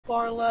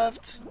bar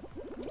left.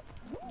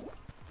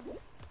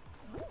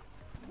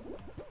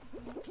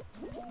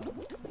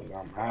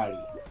 I'm high.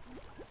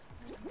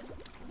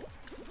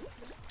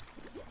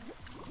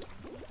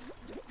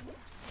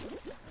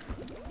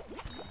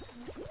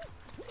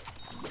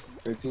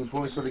 $15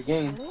 points for the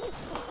game.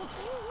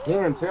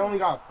 Damn, Tay only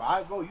got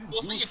 5 goals. You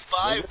Only juiced,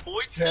 5 nigga.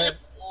 points, Sam?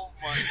 Oh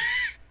my.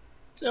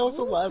 That was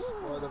the last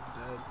one, I'm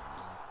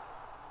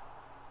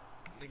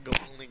dead. Nigga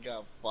only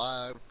got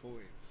 5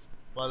 points.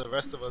 While the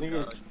rest of us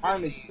got like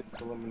Trying to 15.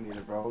 get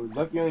eliminated, bro.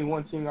 Lucky only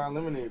one team got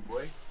eliminated,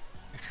 boy.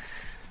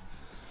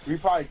 We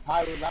probably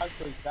tied with last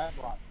place that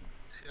block.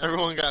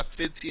 Everyone got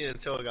 15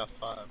 until I got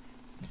 5.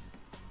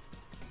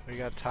 We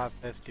got top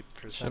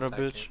 50%. Shut up,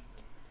 bitch.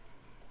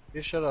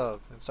 You shut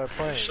up and start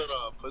playing. Shut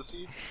up,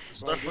 pussy.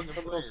 Start Bro, fucking it's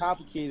a little playing.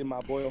 complicated, my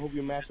boy. I hope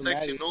your You're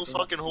mathematics. texting no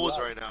fucking hoes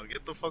right now.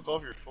 Get the fuck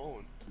off your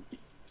phone.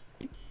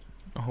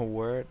 Oh,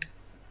 word.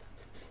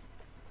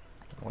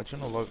 What you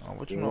know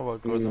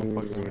about girls don't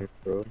fuck with?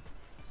 bro.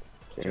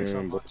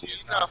 Damn, bro. You're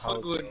not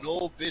fucking with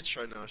no bitch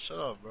right now. Shut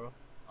up, bro.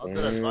 I'll do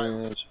that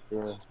violence.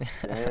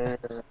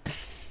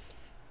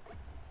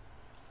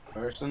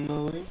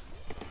 Personally,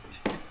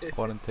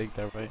 Wouldn't take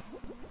that, right?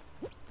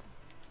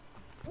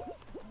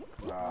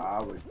 nah,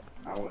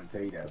 I wouldn't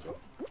tell you that, bro.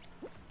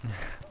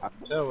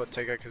 Tell what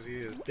take it because he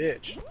is a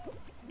bitch.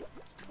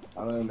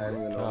 I don't even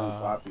know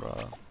who's Poppy.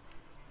 Bro.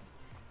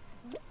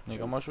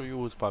 Nigga, I'm gonna show you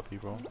who's Poppy,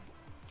 bro.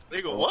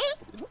 Nigga, what?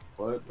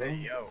 What? Hey,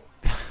 yo.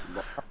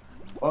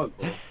 Fuck,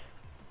 bro.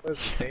 What is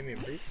this, Damien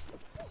Priest?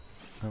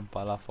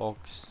 Palafox.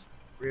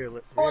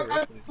 Real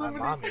Oh, my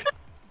mommy.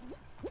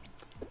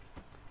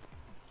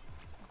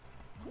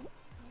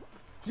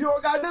 Yo,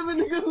 I got another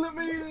nigga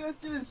eliminated. That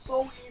shit is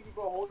so easy,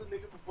 bro. Hold the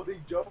nigga before they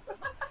jump.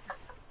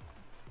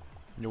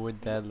 You're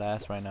with dead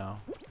last right now.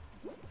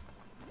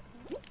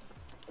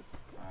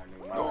 Alright, nigga,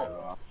 my bad,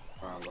 bro. I'm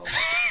trying to go.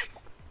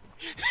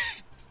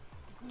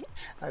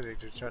 I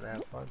think you're trying to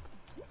have fun.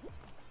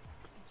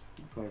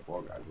 You playing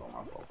Fall Guys, bro.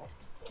 My fault, bro.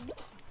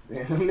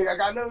 Damn, nigga, I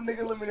got another nigga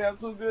eliminated. I'm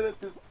too good at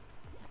this.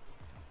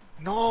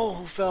 No,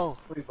 who fell?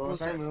 Wait, bro,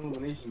 it's not even an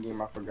elimination game.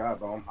 I forgot,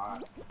 bro. I'm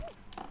hot.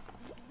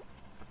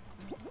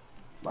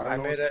 I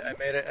made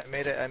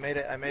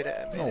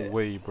it. No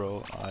way,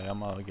 bro. I'm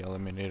gonna get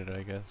eliminated,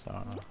 I guess. I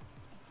don't know.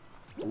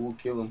 We'll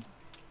kill him.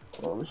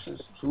 Bro, this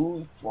is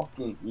too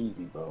fucking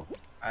easy, bro.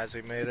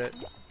 Isaac made it.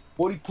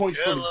 40 points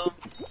for Kill the him.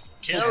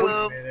 Kill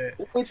him. Made it.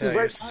 Points So is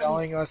you're right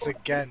selling us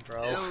again,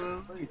 bro. Kill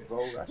him.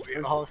 bro. That's We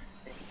crazy. all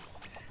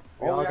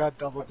got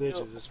double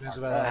digits. This means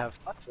about to have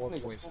 4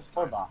 Nigga, points so this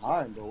far time.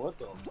 behind, bro. What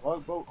the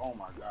fuck, bro? Oh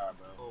my god,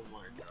 bro. Oh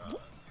my god.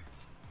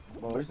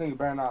 Bro, this nigga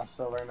better not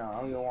sell right now.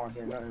 I don't even want to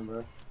hear nothing,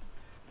 bro.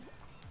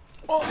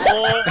 Oh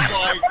my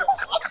god.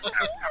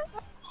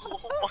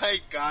 Oh my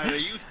god. Are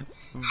you?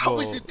 How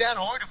is it that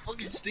hard to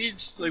fucking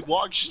stage like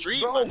walk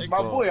straight, Bro, my my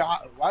nigga? boy,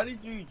 why did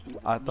you?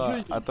 I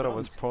thought it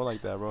was pro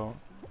like that, bro.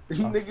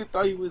 Nigga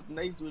thought he was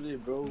nice with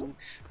it, bro.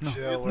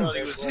 Chill. You thought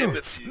he was him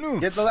with you. No,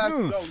 Get the last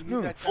no, go. We need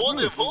no. that Hold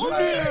time. it, hold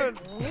Get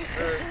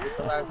it.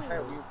 the last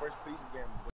time. We in first place again,